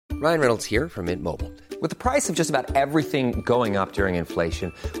Ryan Reynolds here from Mint Mobile. With the price of just about everything going up during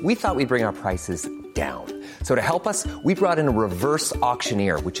inflation, we thought we'd bring our prices down. So to help us, we brought in a reverse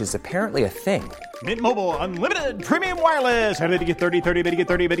auctioneer, which is apparently a thing. Mint Mobile Unlimited Premium Wireless. How to get 30, 30, bit to get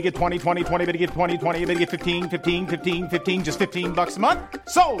 30, bit to get 20, 20, 20, bit to get 20, 20, bit to get 15, 15, 15, 15, just $15 a month?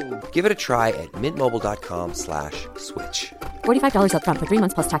 Sold! Give it a try at mintmobile.com/switch. $45 up front for 3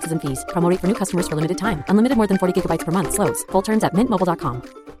 months plus taxes and fees. Promo rate for new customers for limited time. Unlimited more than 40 gigabytes per month. Slows full terms at mintmobile.com.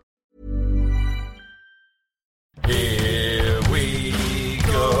 Here we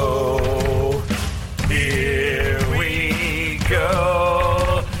go. Here we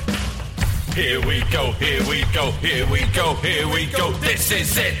go. Here we go. Here we go. Here we go. Here we go. This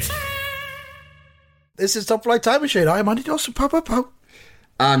is it. This is Top Flight Time Machine. I'm Andy Dawson. Pow, pow, pow.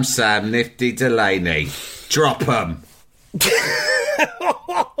 I'm Sam Nifty Delaney. Drop 'em.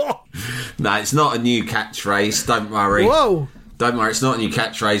 No, it's not a new catchphrase. Don't worry. Whoa. Don't worry, it's not a new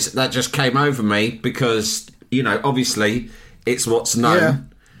catchphrase. That just came over me because, you know, obviously it's what's known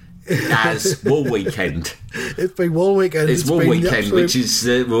as Wool Weekend. It's been Wool Weekend. It's Wool been Weekend, absolute... which is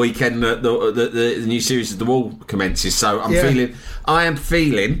the weekend that the new series of The Wall commences. So I am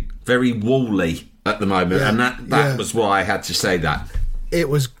feeling very woolly at the moment, and that was why I had to say that. It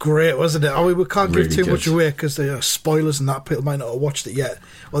was great, wasn't it? I mean, we can't give Really too good. much away because there are spoilers and that. People might not have watched it yet,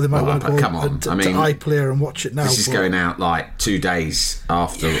 or they might want to go to iPlayer and watch it now. This is going out like 2 days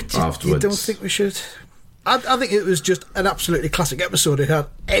afterwards. You don't think we should? I think it was just an absolutely classic episode. It had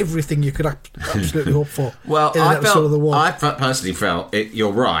everything you could absolutely hope for. Well, in an episode of The Wall. I personally felt it.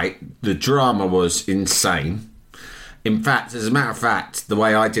 You're right. The drama was insane. In fact, as a matter of fact, the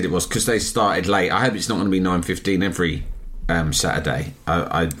way I did it was because they started late. I hope it's not going to be 9:15 every Saturday.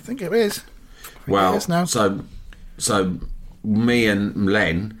 I think it is. Well, it is now. So me and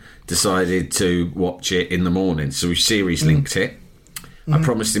Len decided to watch it in the morning. So we series linked it. I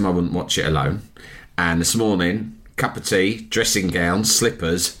promised him I wouldn't watch it alone. And this morning, cup of tea, dressing gown,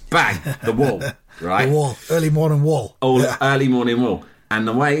 slippers, bang, The Wall. Right, The Wall, early morning Wall. Early morning Wall. And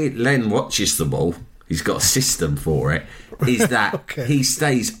the way Len watches The Wall, he's got a system for it, is that he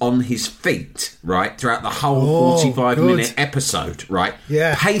stays on his feet, right, throughout the whole 45-minute episode, right?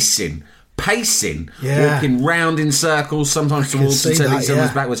 Yeah. Pacing, walking round in circles, sometimes towards and turning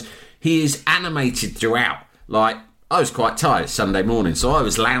sometimes backwards. He is animated throughout. Like, I was quite tired Sunday morning, so I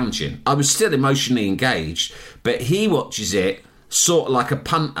was lounging. I was still emotionally engaged, but he watches it sort of like a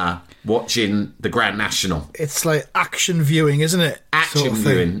punter watching the Grand National. It's like action viewing, isn't it? Action sort of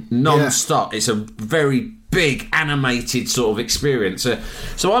viewing, non-stop. It's a very big animated sort of experience.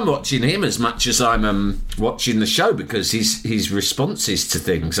 So I'm watching him as much as I'm watching the show because his responses to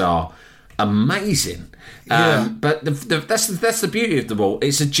things are amazing. But that's the beauty of The Wall.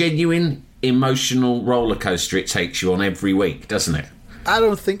 It's a genuine emotional roller coaster it takes you on every week, doesn't it? I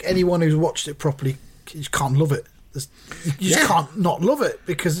don't think anyone who's watched it properly can't love it. You just can't not love it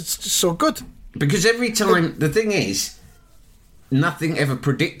because it's just so good. Because every time, the thing is, nothing ever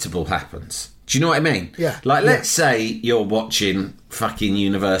predictable happens. Do you know what I mean? Yeah. Like, let's say you're watching fucking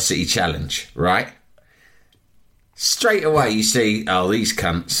University Challenge, right? Straight away you see, these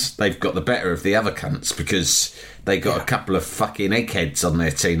cunts, they've got the better of the other cunts because they got a couple of fucking eggheads on their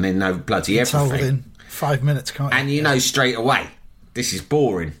team. They know bloody everything. Tell within 5 minutes, can't you? And you know straight away, this is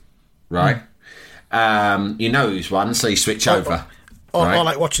boring, right? You know who's won, so you switch over. Or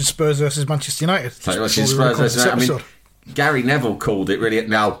like watching Spurs versus Manchester United. Like watching Spurs versus I mean, Gary Neville called it really.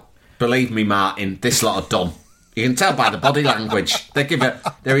 Now, believe me, Martin, this lot of dumb. You can tell by the body language. They give it.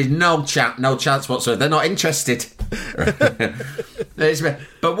 There is no chance whatsoever. They're not interested.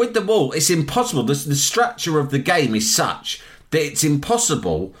 But with The Wall, it's impossible. The structure of the game is such that it's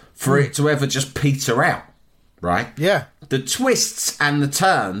impossible for it to ever just peter out. Right? Yeah. The twists and the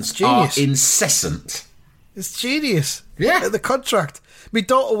turns are incessant. It's genius. Yeah. The contract. My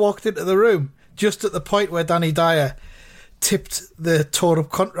daughter walked into the room just at the point where Danny Dyer tipped the torn-up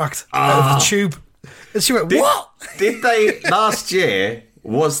contract out of the tube. And she went, what? Did they, last year,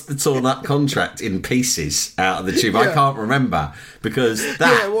 was the torn-up contract in pieces out of the tube? I can't remember, because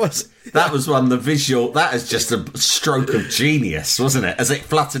that, it was. That was one, the visual, that is just a stroke of genius, wasn't it? As it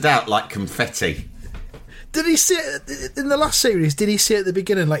fluttered out like confetti. Did he say, in the last series, did he say at the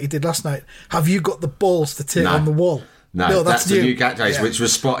beginning, like he did last night, have you got the balls to take on The Wall? No, that's the new catchphrase, which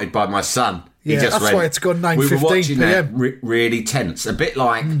was spotted by my son. He just that's went, why it's gone 9:15 We were watching PM. that really tense. A bit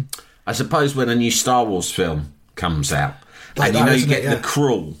like, I suppose, when a new Star Wars film comes out, Like and that, you isn't get the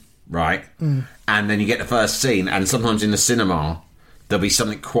crawl, right? And then you get the first scene, and sometimes in the cinema, there'll be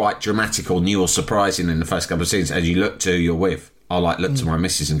something quite dramatic or new or surprising in the first couple of scenes, and you look to who you're with. I look to my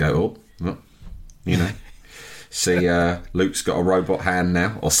missus and go, oh, you know. See, Luke's got a robot hand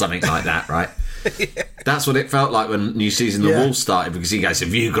now, or something like that, right? That's what it felt like when new season The Wall started, because he goes,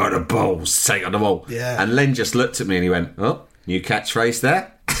 "Have you got the balls to take on the wall?" Yeah. And Len just looked at me and he went, "Oh, new catchphrase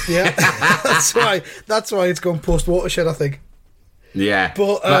there." Yeah, that's why it's gone post Watershed, I think. Yeah,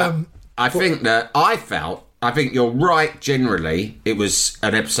 but I think you're right. Generally, it was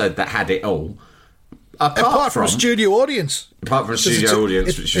an episode that had it all. Apart from a studio audience. Apart from a studio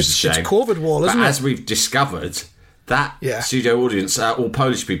audience, which was a shame. It's COVID wall, isn't it? But as we've discovered, that studio audience are all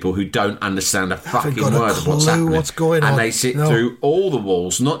Polish people who don't understand a fucking word of what's happening. What's going on. And they sit through all the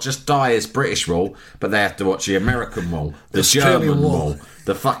walls, not just Dyer's British wall, but they have to watch the American wall, the German wall,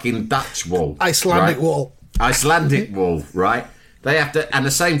 the fucking Dutch wall. Icelandic wall. Icelandic wall, right? They have to, and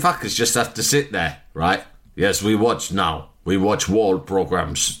the same fuckers just have to sit there, right? Yes, we watch now. We watch wall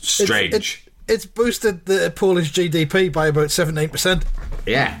programs. Strange. It's boosted the Polish GDP by about 17%.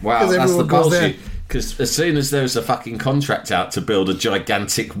 Yeah, well, that's the bullshit. Because as soon as there was a fucking contract out to build a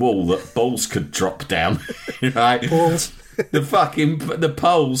gigantic wall that balls could drop down, right? Balls. The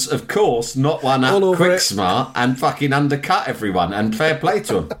Poles, of course, not one up quick smart and fucking undercut everyone. And fair play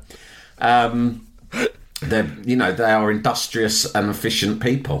to them. They are industrious and efficient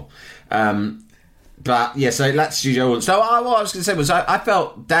people. But yeah, so that's studio. So what I was going to say was I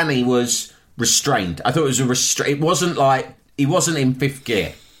felt Danny was restrained. I thought it was It wasn't like he wasn't in fifth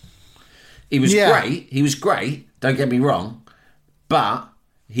gear. He was great. He was great. Don't get me wrong, but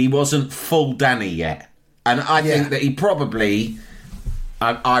he wasn't full Danny yet. And I think that he probably.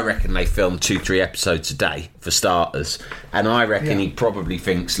 I reckon they filmed 2-3 episodes a day for starters, and I reckon he probably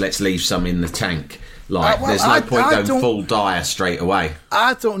thinks, let's leave some in the tank. There's no point going full Dyer straight away.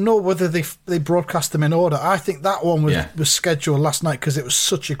 I don't know whether they broadcast them in order. I think that one was scheduled last night because it was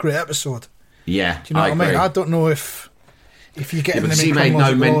such a great episode. Yeah, do you know what I mean? I don't know if you get them in he made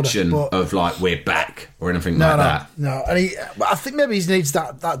no mention of we're back or anything like that. No, and I think maybe he needs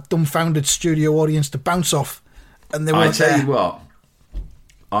that dumbfounded studio audience to bounce off. And they weren't there. I tell you what,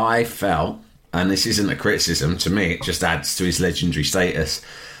 I felt, and this isn't a criticism, to me it just adds to his legendary status.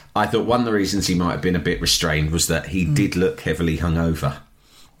 I thought one of the reasons he might have been a bit restrained was that he did look heavily hungover.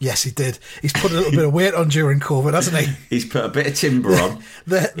 Yes, he did. He's put a little bit of weight on during COVID, hasn't he? He's put a bit of timber on.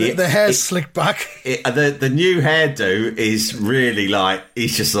 the hair's slicked back. The new hairdo is really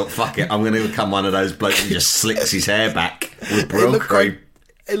he's just like, fuck it, I'm going to become one of those blokes who just slicks his hair back with Brill cream.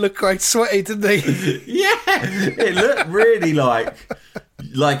 It looked quite sweaty, didn't he? Yeah, it looked really like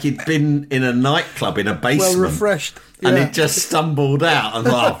he'd been in a nightclub in a basement. Well refreshed. And he just stumbled out and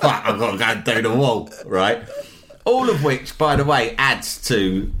thought, oh, fuck, I've got to go and do the wall, right? All of which, by the way, adds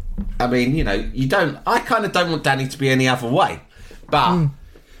to, I kind of don't want Danny to be any other way. But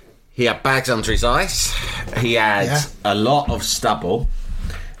he had bags under his eyes. He had a lot of stubble.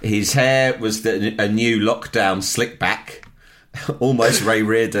 His hair was a new lockdown slick back, almost Ray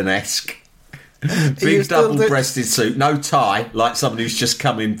Reardon-esque. Big double-breasted suit, no tie, like someone who's just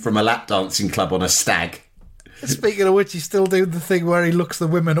come in from a lap dancing club on a stag. Speaking of which, he's still doing the thing where he looks the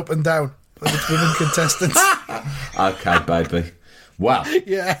women up and down, the women contestants. Okay, baby. Well,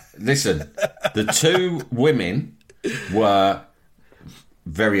 yeah. Listen, the two women were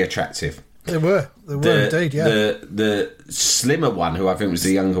very attractive. They were indeed, yeah. The slimmer one, who I think was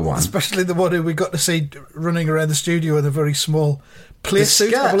the younger one. Especially the one who we got to see running around the studio in a very small play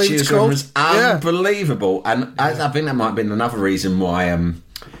suit, I believe it's called. Was unbelievable. And I think that might have been another reason why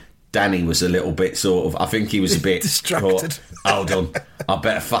Danny was a little bit sort of, I think he was a bit distracted. Hold on, I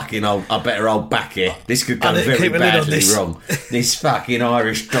better hold back here. This could go very badly wrong. This fucking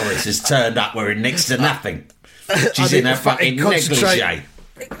Irish Doris has turned up wearing next to nothing. She's in her fucking negligee.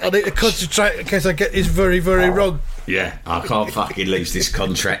 I need to concentrate in case I get this very, very wrong. Yeah, I can't fucking lose this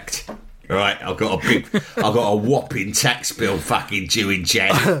contract. Right, I've got a whopping tax bill fucking due in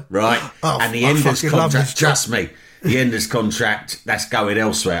Jan, right? And the Enders contract, trust me, the Enders contract, that's going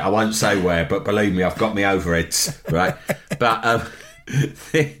elsewhere. I won't say where, but believe me, I've got my overheads, right?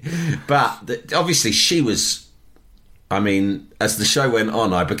 But obviously she was, as the show went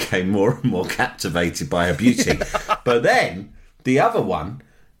on, I became more and more captivated by her beauty. But then, the other one,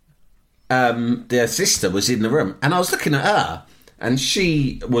 their sister was in the room, and I was looking at her, and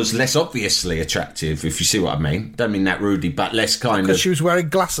she was less obviously attractive, if you see what I mean. Don't mean that rudely, but less kind of... Because she was wearing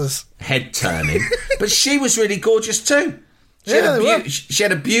glasses. Head-turning. But she was really gorgeous too. She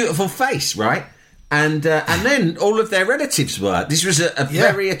had a beautiful face, right? And then all of their relatives were. This was a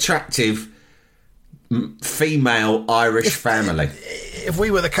very attractive female Irish family. If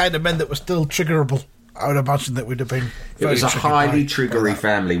we were the kind of men that were still triggerable, I would imagine that we'd have been. It was a highly triggery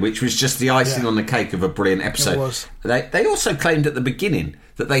family, which was just the icing on the cake of a brilliant episode. It was. They also claimed at the beginning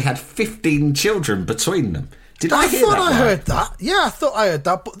that they had 15 children between them. Did I hear thought that I right? heard that. Yeah, I thought I heard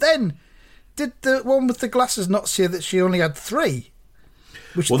that. But then, did the one with the glasses not say that she only had 3?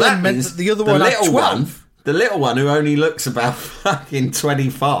 Which Well, then that meant means that the other one had 12. The little one who only looks about fucking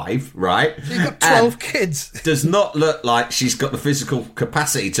 25, right? You've got 12 kids. Does not look like she's got the physical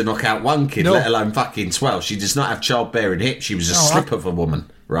capacity to knock out one kid, No. let alone fucking 12. She does not have childbearing hips. She was a slip of a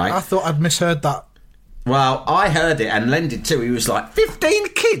woman, right? I thought I'd misheard that. Well, I heard it, and Len did too. He was like,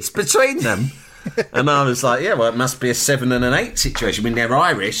 15 kids between them. And I was like, yeah, well, it must be a 7 and an 8 situation. I mean, they're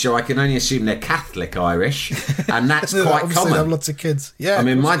Irish, so I can only assume they're Catholic Irish, and that's quite Obviously, common. they have lots of kids. Yeah. I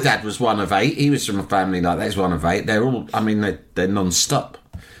mean, my dad was one of 8. He was from a family like that. He's one of 8. They're all, I mean, they're non-stop.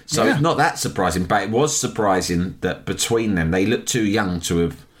 So Yeah. it's not that surprising, but it was surprising that between them, they looked too young to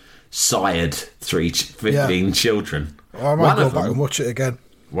have sired 15 children. I might go back and watch it again.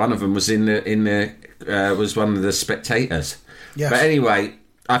 One of them was was one of the spectators. Yes. But anyway,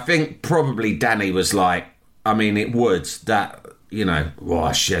 I think probably Danny was like, I mean, it would that, you know,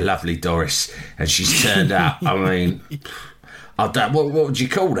 wow, she's a lovely Doris, and she's turned out. I mean, I don't. What would you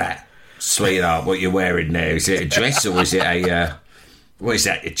call that, sweetheart? What you're wearing there? Is it a dress or is it a what is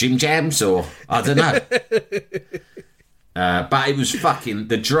that? A Jim Jams or I don't know. But it was fucking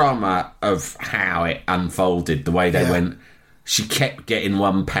the drama of how it unfolded, the way they went. She kept getting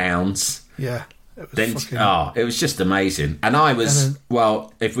 £1. Yeah. Then, it was just amazing. And I was,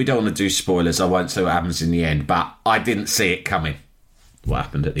 well, if we don't want to do spoilers, I won't say what happens in the end, but I didn't see it coming, what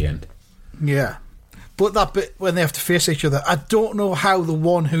happened at the end. Yeah. But that bit when they have to face each other, I don't know how the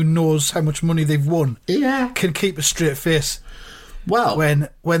one who knows how much money they've won can keep a straight face. Well,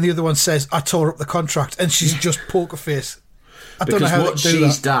 when the other one says, I tore up the contract, and she's just poker face. I don't know because how what they do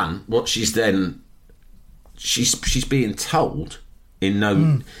she's that. done, what she's then, she's being told in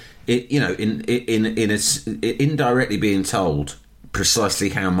no... It, you know, indirectly being told precisely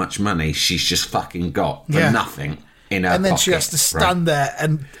how much money she's just fucking got for nothing in her and then pocket, she has to stand there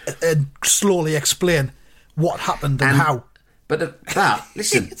and slowly explain what happened and how. But that,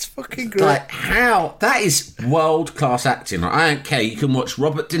 listen, it's fucking great. Like how that is world class acting. Right? I don't care. You can watch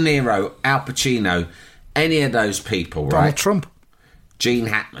Robert De Niro, Al Pacino, any of those people, right? Donald Trump, Gene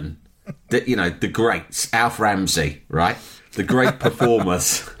Hackman, the greats, Alf Ramsey, right? The great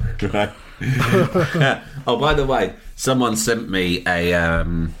performers, right? Oh, by the way, someone sent me a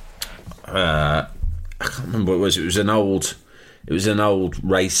I can't remember what it was. It was an old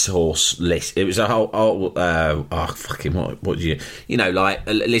racehorse list. It was a whole what do you know, like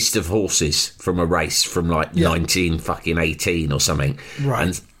a list of horses from a race from like 1918 or something.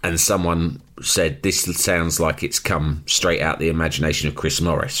 Right. And someone said this sounds like it's come straight out the imagination of Chris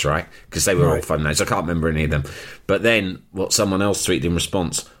Morris, right? Because they were all fun names. I can't remember any of them. But then what someone else tweeted in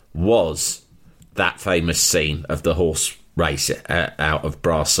response was that famous scene of the horse race out of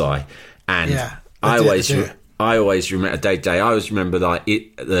Brassai. And I always remember day. I always remember like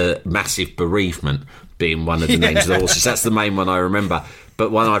the massive bereavement being one of the names of the horses. That's the main one I remember.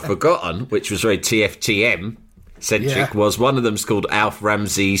 But one I've forgotten, which was very TFTM centric, was one of them's called Alf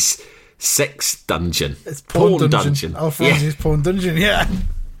Ramsey's Sex Dungeon. It's porn dungeon. Alf Ramsey's porn dungeon. Yeah.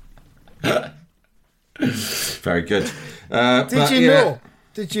 Very good.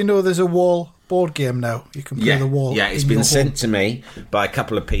 Did you know there's a wall board game now? You can play the wall. Yeah, it's been sent to me by a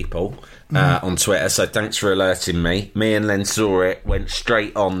couple of people on Twitter, so thanks for alerting me. Me and Len saw it, went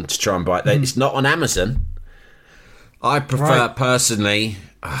straight on to try and buy it. It's not on Amazon. I prefer, personally,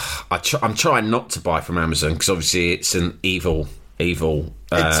 I'm trying not to buy from Amazon because obviously it's an evil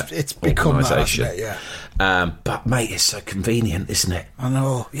it's become organisation. that, hasn't it? Yeah. But mate, it's so convenient, isn't it? I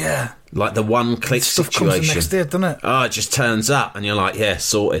know, yeah. Like the one-click Stuff situation. comes the next day, doesn't it? Oh, it just turns up, and you're like, yeah,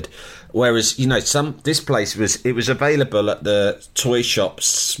 sorted. Whereas, you know, this place was available at the toy shop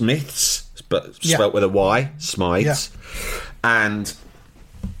Smiths, but spelt with a Y, Smythes, and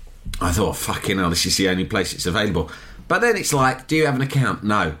I thought, fucking hell, this is the only place it's available. But then it's like, do you have an account?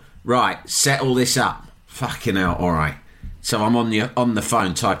 No. Right, set all this up. Fucking hell, all right. So I'm on the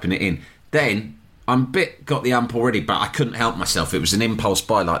phone typing it in. Then I'm got the ump already, but I couldn't help myself. It was an impulse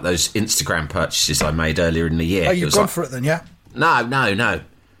buy, like those Instagram purchases I made earlier in the year. Oh, you've gone for it then, yeah? No.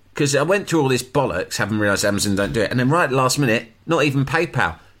 Because I went through all this bollocks, having realised Amazon don't do it. And then right at the last minute, not even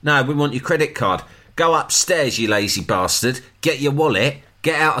PayPal. No, we want your credit card. Go upstairs, you lazy bastard. Get your wallet,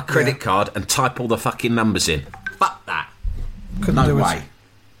 get out a credit card and type all the fucking numbers in. Fuck that. Couldn't do way.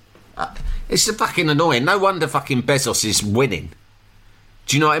 It's fucking annoying. No wonder fucking Bezos is winning.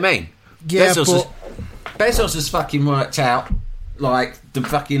 Do you know what I mean? Yeah, Bezos has fucking worked out, like, the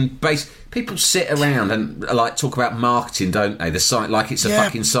fucking base. People sit around and, like, talk about marketing, don't they? The science, like it's a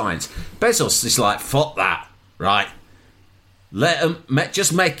fucking science. Bezos is like, fuck that, right? Let them,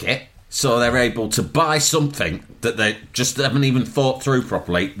 just make it, So they're able to buy something that they just haven't even thought through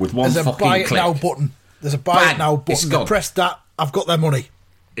properly with one There's a fucking buy it click. now button. There's a buy Bang, it now it's button. gone. They press that, I've got their money.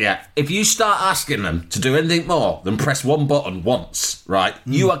 Yeah, if you start asking them to do anything more than press one button once, right,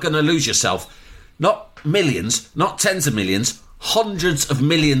 you are going to lose yourself not millions, not tens of millions, hundreds of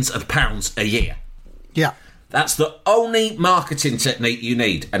millions of pounds a year. Yeah. That's the only marketing technique you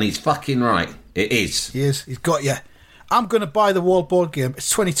need, and he's fucking right. It is. He is. He's got you. I'm going to buy the Wall board game.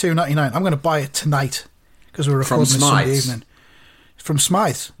 It's $22.99. I'm going to buy it tonight because we're recording this Sunday Smythe's? evening. From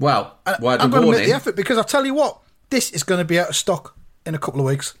Smythe's. Well, word I'm of going to warning. make the effort because I'll tell you what, this is going to be out of stock in a couple of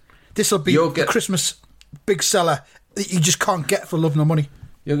weeks. This will be the Christmas big seller that you just can't get for love nor money.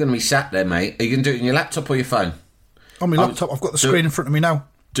 You're going to be sat there, mate. Are you going to do it on your laptop or your phone? On my laptop, I've got the screen in front of me now.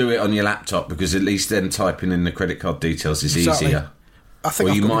 Do it on your laptop because at least then typing in the credit card details is Exactly. easier. I think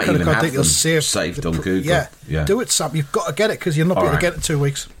Or I've you got might my credit even card have details them saved on Google. Yeah, do it, Sam. You've got to get it because you're not All going right. to get it in 2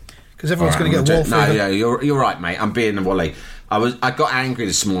 weeks because everyone's All right, going to get I'm a wall gonna do it. fever. No, yeah, you're right, mate. I'm being a wally. I got angry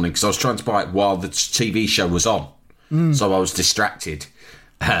this morning because I was trying to buy it while the TV show was on, so I was distracted.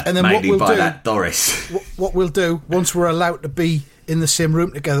 And then what mainly we'll by do- that Doris. What we'll do once we're allowed to be in the same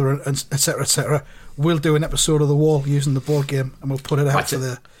room together and etc., we'll do an episode of The Wall using the board game and we'll put it out for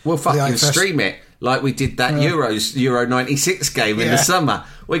the. We'll for the fucking IFS. stream it like we did that Euro 96 game in the summer.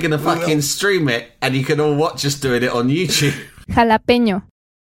 We're going to fucking will. stream it and you can all watch us doing it on YouTube. Jalapeño.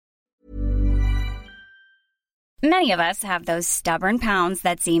 Many of us have those stubborn pounds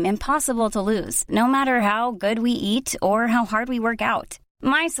that seem impossible to lose, no matter how good we eat or how hard we work out.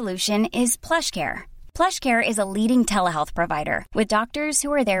 My solution is PlushCare. PlushCare is a leading telehealth provider with doctors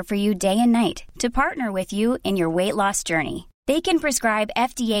who are there for you day and night to partner with you in your weight loss journey. They can prescribe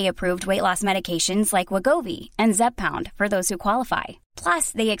FDA-approved weight loss medications like Wegovy and Zepbound for those who qualify.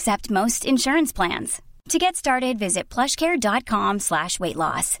 Plus, they accept most insurance plans. To get started, visit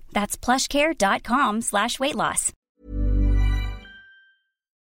plushcare.com/weightloss. That's plushcare.com/weightloss.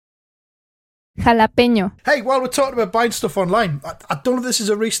 Jalapeño. Hey, while we're talking about buying stuff online, I don't know if this is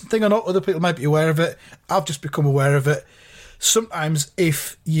a recent thing or not. Other people might be aware of it. I've just become aware of it. Sometimes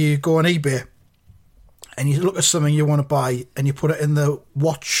if you go on eBay and you look at something you want to buy and you put it in the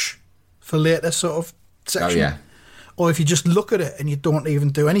watch for later sort of section, Oh, yeah. or if you just look at it and you don't even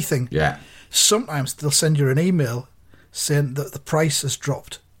do anything, Yeah. sometimes they'll send you an email saying that the price has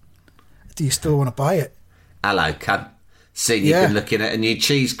dropped. Do you still want to buy it? Hello, cunt. Seen you've Yeah. been looking at a new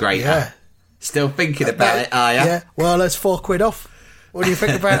cheese grater. Yeah. Still thinking about it, are ya? Yeah. Well, that's £4 off. What do you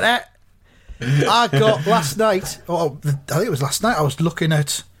think about that? I got last night, I think it was last night, I was looking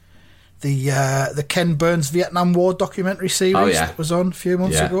at the Ken Burns Vietnam War documentary series Oh, yeah. that was on a few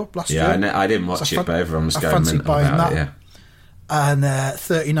months ago, last year. I didn't watch So it, but everyone was I going fancied mental buying about that. it, yeah. And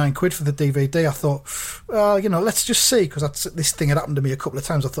 £39 for the DVD. I thought, well, let's just see, because this thing had happened to me a couple of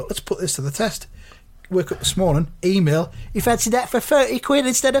times. I thought, let's put this to the test. Woke up this morning, email, you fancy that for £30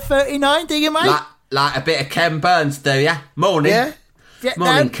 instead of 39, do you, mate? Like a bit of Ken Burns, do ya? Morning. Yeah. Vietnam.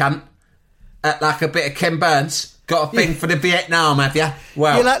 Morning, cunt. Like a bit of Ken Burns. Got a thing for the Vietnam, have ya?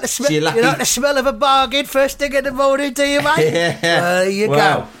 Well, You like the smell? so you're lucky. You like the smell of a bargain first thing in the morning, do you, mate? Yeah. There you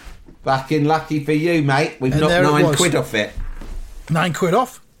Well, go. fucking lucky for you, mate. We've And knocked there it was. £9 off it. £9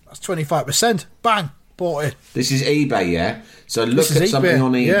 off. That's 25%. Bang, bought it. This is eBay, yeah? So look This is at something eBay,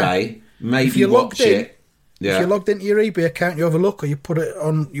 on yeah. eBay. Maybe If you're watch logged in, it. Yeah. If you're logged into your eBay account, you have a look, or you put it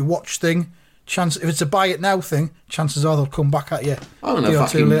on your watch thing. If it's a buy it now thing, chances are they'll come back at you. I'm going a day to or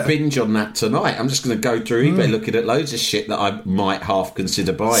two fucking later. binge on that tonight. I'm just going to go through eBay looking at loads of shit that I might half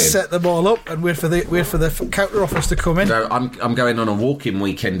consider buying. Set them all up and wait for the counter offers to come in. So I'm going on a walking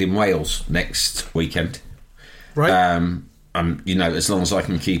weekend in Wales next weekend. Right. As long as I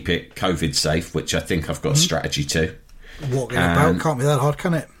can keep it COVID safe, which I think I've got a strategy to. Walking about can't be that hard,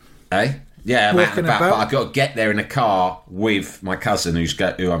 can it? Eh? Yeah, I'm out Walking and about, about. but I've got to get there in a car with my cousin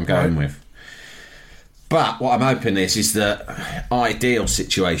who I'm going with. But what I'm hoping is the ideal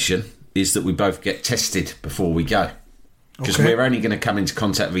situation is that we both get tested before we go. Because Okay. we're only going to come into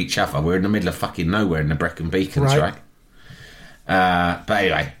contact with each other. We're in the middle of fucking nowhere in the Brecon Beacons, Right. right? But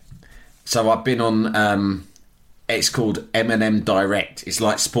anyway, so I've been on, it's called M&M Direct. It's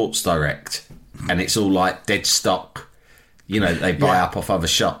like Sports Direct. And it's all like dead stock. They buy Yeah. up off other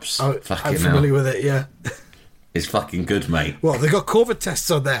shops. I'm Fucking familiar hell. with it, yeah. It's fucking good, mate. What, they got COVID tests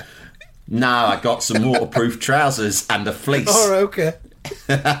on there? No, I got some waterproof trousers and a fleece. Oh, right, okay.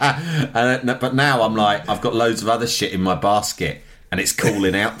 But now I'm like, I've got loads of other shit in my basket and it's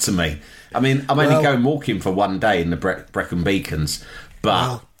calling out to me. I mean, I'm only Well- going walking for one day in the Brecon Beacons, but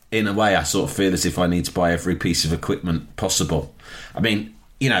Wow. in a way I sort of feel as if I need to buy every piece of equipment possible. I mean,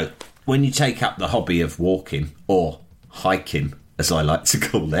 when you take up the hobby of walking or hiking, as I like to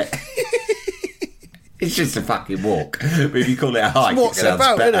call it. It's just a fucking walk. But if you call it a hike, it sounds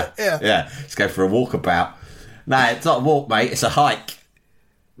about, better. Isn't it? Yeah, let's go for a walkabout. No, it's not a walk, mate. It's a hike.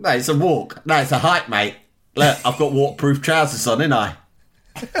 No, it's a walk. No, it's a hike, mate. Look, I've got waterproof trousers on, ain't I?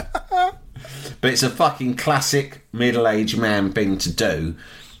 But it's a fucking classic middle-aged man thing to do,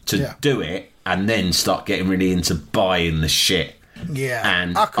 do it and then start getting really into buying the shit. Yeah,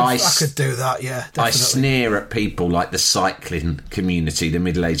 and I could do that, yeah, definitely. I sneer at people like the cycling community, the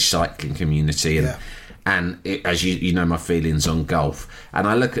middle-aged cycling community, and as you know my feelings on golf, and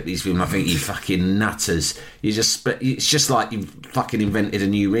I look at these people and I think, you fucking nutters, it's just like you've fucking invented a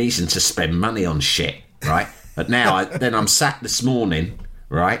new reason to spend money on shit, right? But now I'm sat this morning,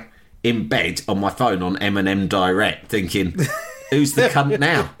 right, in bed on my phone on M&M Direct thinking, who's the cunt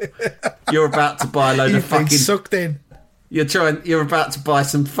now? You're about to buy a load of fucking... sucked in. You're about to buy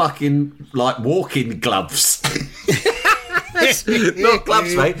some fucking, like, walking gloves. Not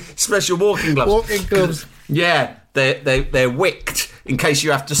gloves, mate. Special walking gloves. Walking gloves. Yeah, they're wicked in case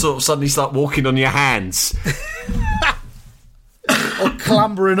you have to sort of suddenly start walking on your hands. Or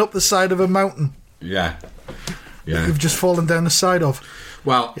clambering up the side of a mountain. Yeah. You've just fallen down the side of.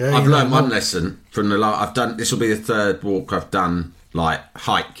 Well, I've learned one lesson from the last. I've done. This will be the third walk I've done, like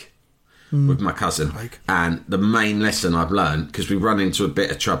hike with my cousin. And the main lesson I've learned, because we run into a bit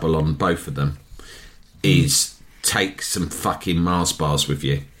of trouble on both of them, is take some fucking Mars bars with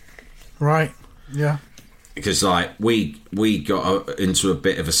you. Right. Yeah. Because like we got into a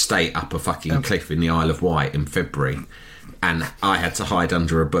bit of a state up a fucking cliff in the Isle of Wight in February, and I had to hide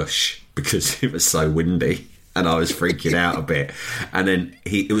under a bush because it was so windy. And I was freaking out a bit. And then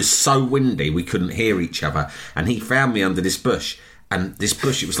it was so windy, we couldn't hear each other. And he found me under this bush. And this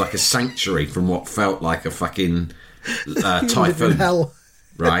bush, it was like a sanctuary from what felt like a fucking typhoon. Hell.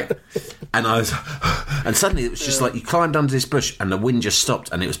 Right? And suddenly it was just like you climbed under this bush and the wind just stopped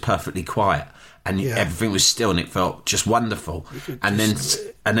and it was perfectly quiet. And everything was still and it felt just wonderful. And then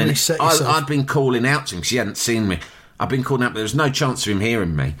I'd been calling out to him because he hadn't seen me. I've been calling out, but there was no chance of him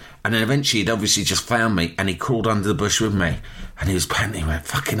hearing me. And then eventually he'd obviously just found me and he crawled under the bush with me. And he was panting, he went,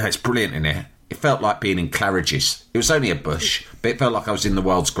 fucking hell, it's brilliant in here. It felt like being in Claridge's. It was only a bush, but it felt like I was in the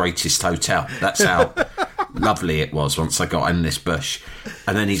world's greatest hotel. That's how lovely it was once I got in this bush.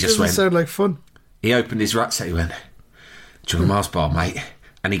 And then he just went... sound like fun. He opened his rucksack, he went, do you want a Mars bar, mate?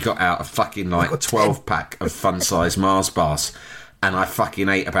 And he got out a fucking like 12-pack of fun-sized Mars bars. And I fucking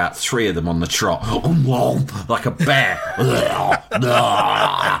ate about 3 of them on the trot, like a bear.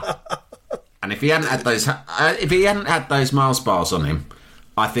 And if he hadn't had those Mars bars on him,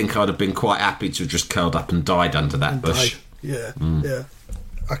 I think I'd have been quite happy to have just curled up and died under that bush. Yeah.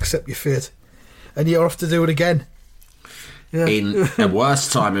 Accept your fate, and you're off to do it again. Yeah. In the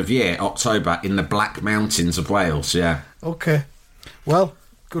worst time of year, October, in the Black Mountains of Wales. Yeah. Okay. Well,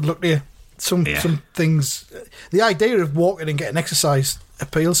 good luck to you. Some things. The idea of walking and getting exercise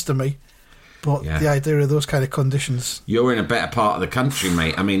appeals to me, but the idea of those kind of conditions. You're in a better part of the country,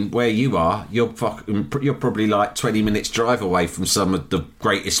 mate. I mean, where you are, you're probably like 20 minutes drive away from some of the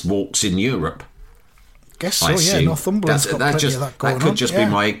greatest walks in Europe. Guess so. Yeah, Northumberland's got plenty of that going on. That could just be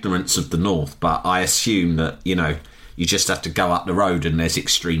my ignorance of the north, but I assume that you just have to go up the road and there's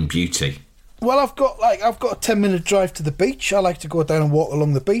extreme beauty. Well, I've got a 10-minute drive to the beach. I like to go down and walk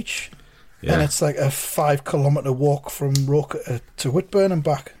along the beach. Yeah. And it's like a 5-kilometre walk from Roker to Whitburn and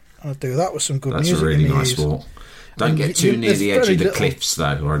back. And I do that with some good music. That's a really nice walk. Don't get too near the edge of the cliffs,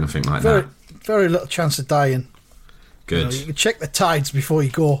 though, or anything like that. Very little chance of dying. Good. You can check the tides before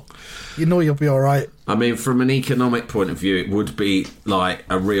you go. You know you'll be all right. I mean, from an economic point of view, it would be like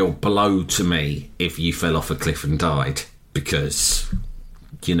a real blow to me if you fell off a cliff and died. Because,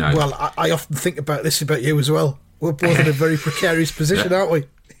 Well, I often think about this about you as well. We're both in a very precarious position, aren't we?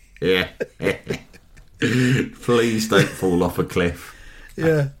 Yeah. Please don't fall off a cliff.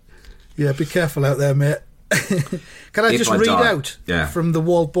 Yeah, be careful out there, mate. Can I just read out from the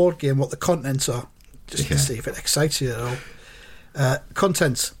Wall board game what the contents are? Just to see if it excites you at all.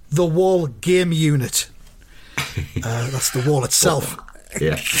 Contents: the Wall game unit. That's the wall itself.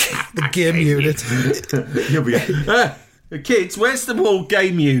 Yeah. The game unit. You'll be kids, where's the Wall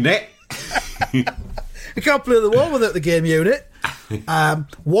game unit? You can't play the wall without the game unit.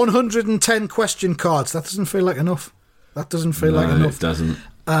 110 question cards. That doesn't feel like enough. No, it doesn't.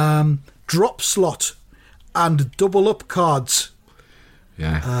 Drop slot and double up cards.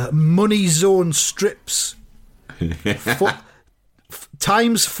 Yeah. Money zone strips.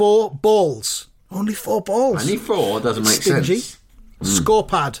 Times 4 balls. Only 4 balls. Only 4 doesn't make sense. Score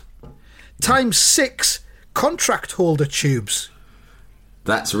pad. Times 6 contract holder tubes.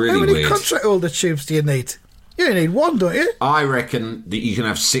 That's really weird. How many contract holder tubes do you need? You only need one, don't you? I reckon that you can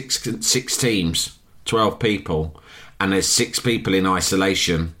have six teams, 12 people, and there's 6 people in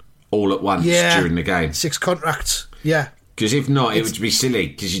isolation all at once during the game. 6 contracts, yeah. Because if not, it would be silly,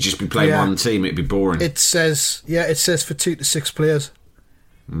 because you'd just be playing one team, it'd be boring. It says for 2 to 6 players.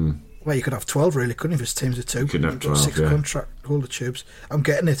 Well, you could have 12, really, couldn't you, if it's teams of 2? Could have 12, 6 contract holder tubes. I'm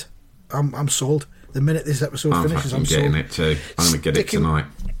getting it. I'm sold. The minute this episode finishes, I'm getting sold. it too. I'm going to get it tonight.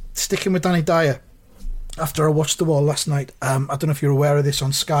 Sticking with Danny Dyer, after I watched The Wall last night, I don't know if you're aware of this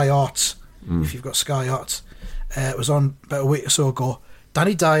on Sky Arts, if you've got Sky Arts. It was on about a week or so ago.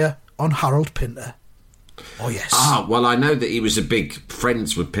 Danny Dyer on Harold Pinter. Oh, yes. Ah, well, I know that he was a big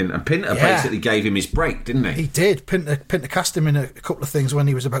friends with Pinter. Pinter basically gave him his break, didn't he? He did. Pinter cast him in a couple of things when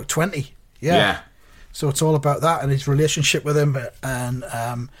he was about 20. Yeah. So it's all about that and his relationship with him and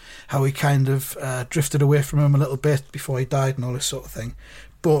how he kind of drifted away from him a little bit before he died and all this sort of thing.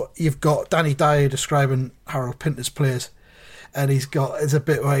 But you've got Danny Dyer describing Harold Pinter's plays, and there's a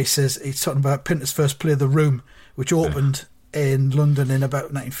bit where he's talking about Pinter's first play, The Room, which opened in London in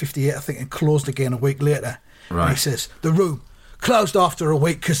about 1958, I think, and closed again a week later. Right. And he says, The Room closed after a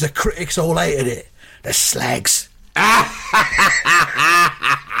week because the critics all hated it. The slags.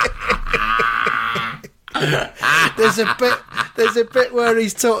 There's a bit where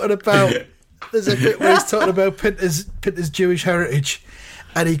he's talking about Pinter's Jewish heritage,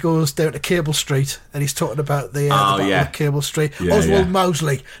 and he goes down to Cable Street and he's talking about the Battle of Cable Street. Oswald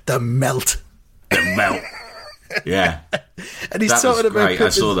Mosley, the melt. Yeah. And he's talking about great. I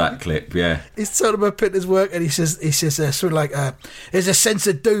saw that clip. Yeah. He's talking about Pinter's work, and he says something like, "There's a sense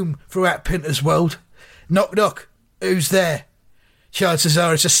of doom throughout Pinter's world. Knock knock, who's there? Chances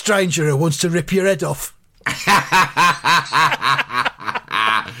are it's a stranger who wants to rip your head off."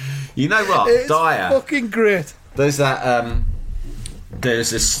 You know what, it's Dyer? Fucking great. There's that.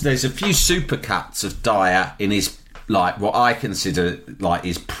 There's a few supercuts of Dyer in his, like, what I consider like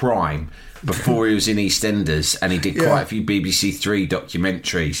his prime before he was in EastEnders, and he did quite a few BBC Three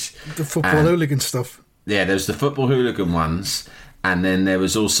documentaries. The football hooligan stuff. Yeah, there's the football hooligan ones, and then there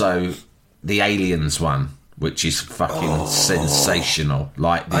was also the Aliens one, which is fucking sensational.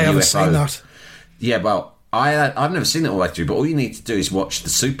 Like the UFO. I haven't seen that. Yeah, well, I've never seen it all the way through, but all you need to do is watch the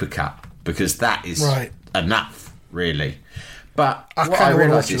supercut, because that is enough, really. But what I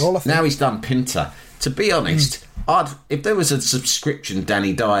realise is now he's done Pinter. To be honest, if there was a subscription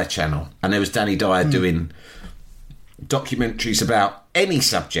Danny Dyer channel and there was Danny Dyer doing documentaries about any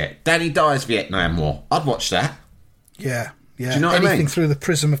subject, Danny Dyer's Vietnam War, I'd watch that. Yeah. Do you know what I mean? Anything through the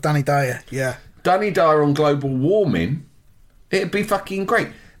prism of Danny Dyer, yeah. Danny Dyer on global warming, it'd be fucking great.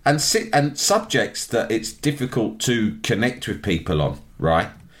 And subjects that it's difficult to connect with people on, right?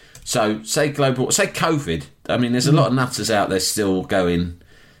 So, say COVID. I mean, there's a lot of nutters out there still going,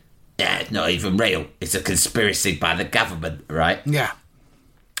 yeah, it's not even real. It's a conspiracy by the government, right? Yeah.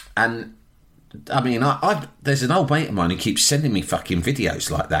 And, I mean, there's an old mate of mine who keeps sending me fucking videos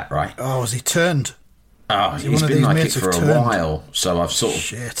like that, right? Oh, has he turned? Oh, he's been like it for a while, so I've sort of...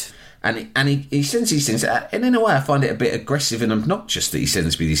 Shit. And he sends these things, and in a way I find it a bit aggressive and obnoxious that he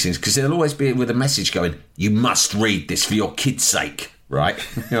sends me these things, because there'll always be with a message going, you must read this for your kid's sake, right?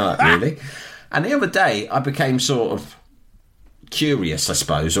 You're like, really? And the other day I became sort of curious, I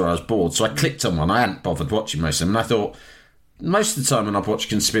suppose, or I was bored, so I clicked on one. I hadn't bothered watching most of them, and I thought, most of the time when I've watched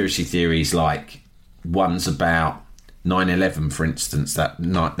conspiracy theories, like ones about 9/11, for instance, that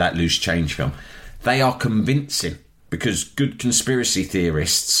Loose Change film, they are convincing, because good conspiracy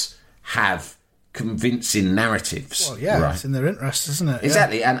theorists have convincing narratives. Well, yeah, right? It's in their interest, isn't it?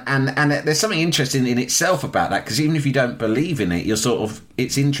 Exactly, yeah. and there's something interesting in itself about that, because even if you don't believe in it,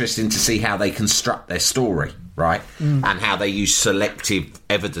 it's interesting to see how they construct their story, right? And how they use selective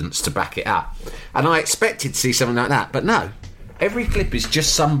evidence to back it up. And I expected to see something like that, but no. Every clip is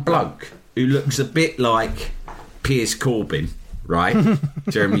just some bloke who looks a bit like Piers Corbyn, right?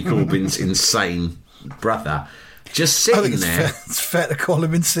 Jeremy Corbyn's insane brother. Just sitting there. It's fair to call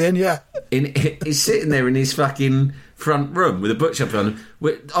him insane, yeah. He's sitting there in his fucking front room with a bookshop on,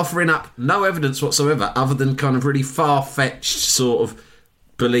 offering up no evidence whatsoever other than kind of really far-fetched sort of,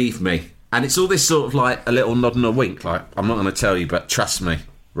 believe me. And it's all this sort of like a little nod and a wink, like, I'm not going to tell you, but trust me,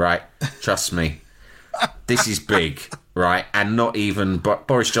 right? Trust me. This is big, right? And not even...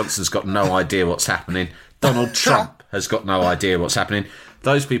 Boris Johnson's got no idea what's happening. Donald Trump has got no idea what's happening.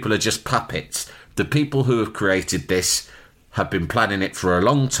 Those people are just puppets. The people who have created this have been planning it for a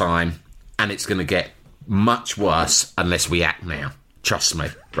long time, and it's going to get much worse unless we act now. Trust me,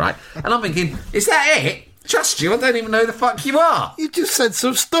 right? And I'm thinking, is that it? Trust you? I don't even know who the fuck you are. You just said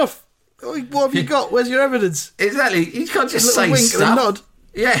some stuff. What have you got? Where's your evidence? Exactly. You can't just say wink stuff. and a nod.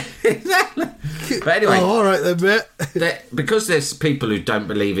 Yeah, exactly. But anyway, all right then, mate. Because there's people who don't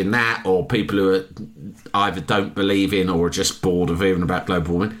believe in that, or people who are either don't believe in or are just bored of hearing about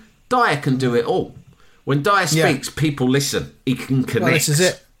global warming, Dyer can do it all. When Dyer speaks, people listen. He can connect. Well, this is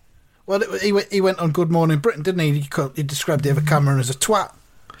it. Well, he went on Good Morning Britain, didn't he? He described David Cameron as a twat.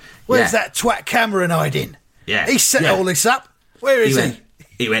 Where's that twat Cameron hiding? Yeah. He set all this up. Where is he?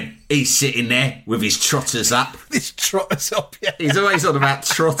 He's sitting there with his trotters up. His trotters up, yeah. He's always on about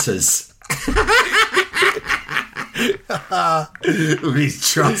trotters. With his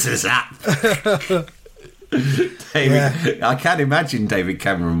trotters up. I can't imagine David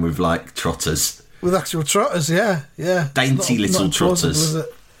Cameron with, like, trotters. With actual trotters, yeah. Dainty little trotters. Is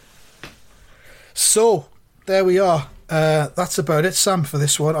it? So, there we are. That's about it, Sam, for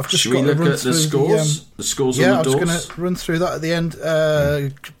this one. I've just Should got we to look run at through the scores? The scores on the doors? Yeah, I was going to run through that at the end.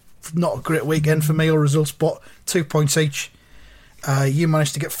 Not a great weekend for me or results, but 2 points each. You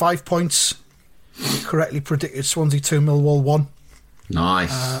managed to get 5 points. You correctly predicted Swansea 2, Millwall 1.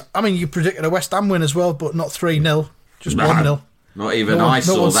 Nice. I mean, you predicted a West Ham win as well, but not 3-0, just 1-0. Not even no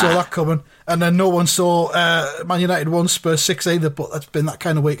saw one saw that coming. And then no one saw Man United 1, Spurs 6 either, but that's been that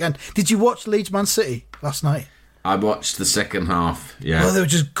kind of weekend. Did you watch Leeds Man City last night? I watched the second half, yeah. Well, they were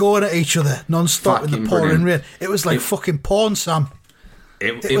just going at each other non-stop in the pouring rain. It was like fucking porn, Sam.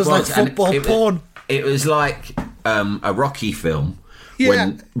 It was like football porn. It was like a Rocky film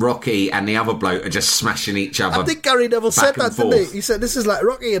when Rocky and the other bloke are just smashing each other. I think Gary Neville said that, didn't he? He said, this is like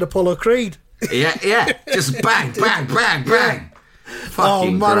Rocky and Apollo Creed. Yeah. Just bang, bang, bang, bang.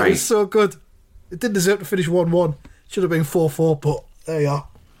 Fucking man, great. It was so good. It didn't deserve to finish 1-1. Should have been 4-4, but there you are.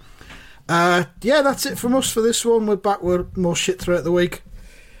 That's it from us for this one. We're back with more shit throughout the week.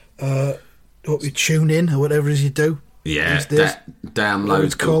 Hope you tune in or whatever it is you do. Yeah,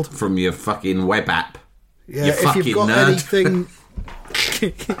 download from your fucking web app. Yeah, you fucking if you've got nerd. anything,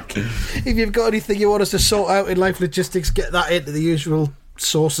 if you've got anything you want us to sort out in life logistics, get that into the usual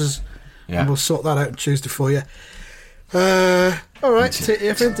sources, and we'll sort that out on Tuesday for you. All right,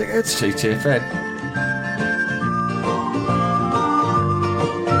 TTFN tickets. TTFN.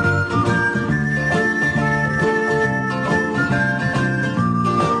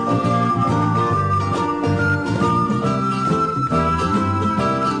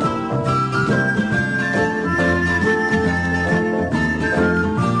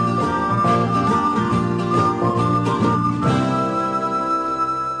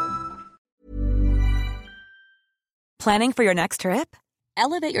 Planning for your next trip?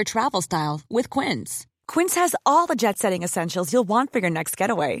 Elevate your travel style with Quince. Quince has all the jet-setting essentials you'll want for your next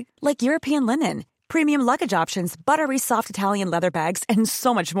getaway, like European linen, premium luggage options, buttery soft Italian leather bags, and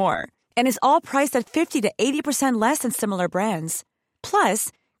so much more. And is all priced at 50 to 80% less than similar brands.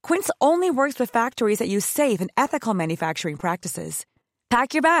 Plus, Quince only works with factories that use safe and ethical manufacturing practices.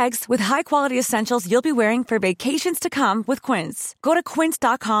 Pack your bags with high-quality essentials you'll be wearing for vacations to come with Quince. Go to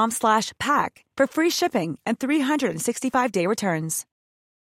quince.com/pack for free shipping and 365-day returns.